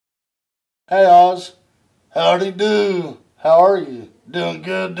Hey Oz, howdy do. How are you? Doing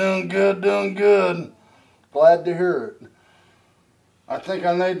good, doing good, doing good. Glad to hear it. I think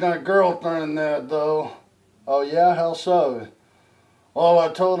I made that girlfriend that though. Oh yeah, how so? Well, I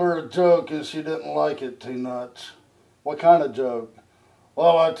told her a joke and she didn't like it too much. What kind of joke?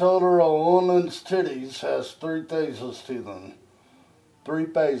 Well, I told her a woman's titties has three phases to them. Three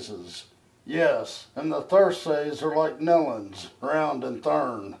phases. Yes, and the first phase are like melons, round and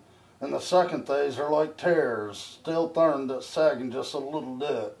thorn. And the second phase are like tears, still thorn that's sagging just a little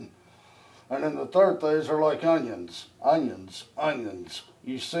bit. And in the third phase are like onions, onions, onions.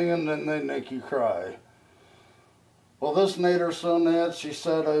 You see them, then they make you cry. Well, this made her so mad she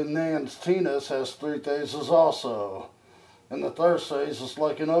said a man's penis has three phases also. And the third phase is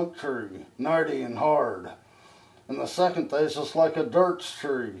like an oak tree, knotty and hard. And the second phase is like a dirt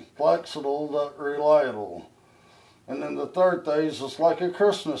tree, flexible but reliable. And then the third phase is like a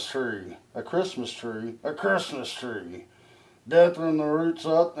Christmas tree, a Christmas tree, a Christmas tree. Dead from the roots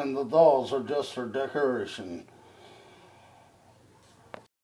up and the dolls are just for decoration.